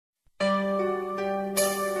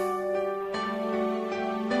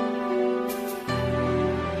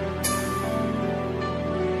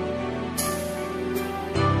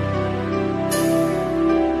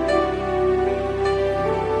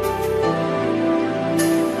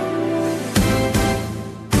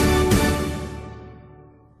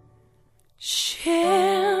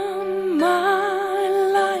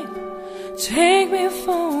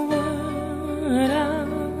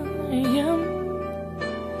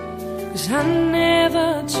'cause I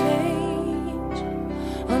never change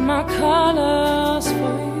on my colors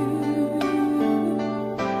for you.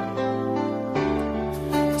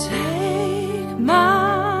 Take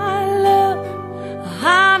my love,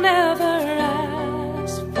 I never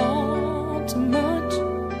ask for too much.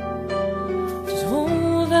 Just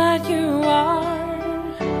all that you are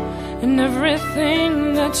and everything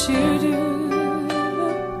that you do.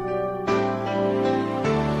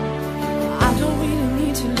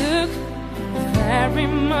 Very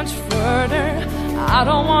much further. I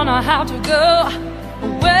don't wanna have to go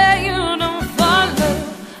where you don't follow.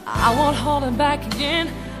 I won't hold it back again.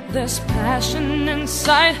 There's passion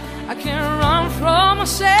inside. I can't run from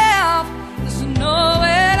myself. There's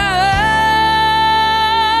nowhere to hide.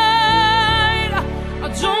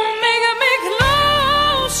 Don't make me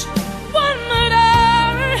close one more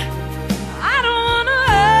door. I don't wanna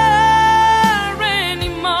hurt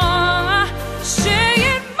anymore. Stay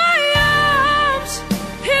in my arms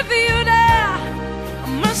if you're there.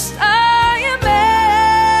 Must I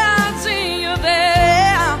imagine you're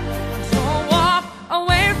there? Don't walk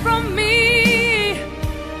away from me.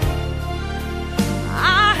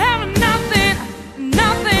 I have nothing,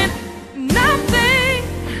 nothing, nothing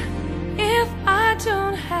if I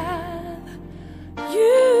don't have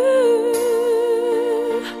you.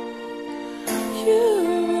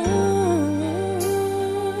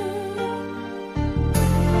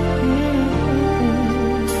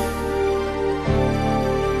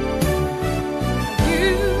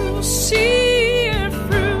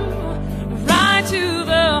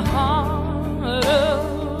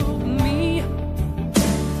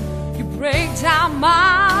 Break down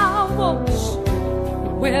my walls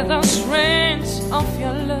with the strength of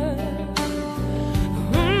your love.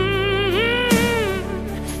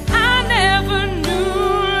 I never knew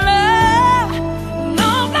love,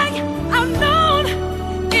 not like I've known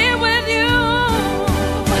it with you.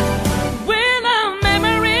 When the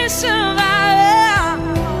memories survive,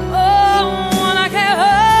 oh, and I can't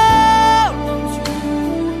hold on to you.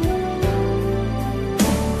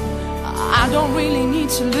 I don't really need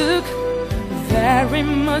to look very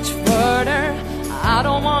much further. I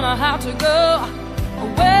don't wanna have to go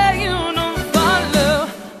where you don't follow.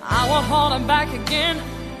 I won't hold it back again.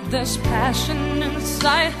 There's passion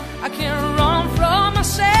inside. I can't run from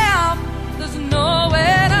myself. There's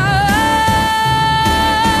nowhere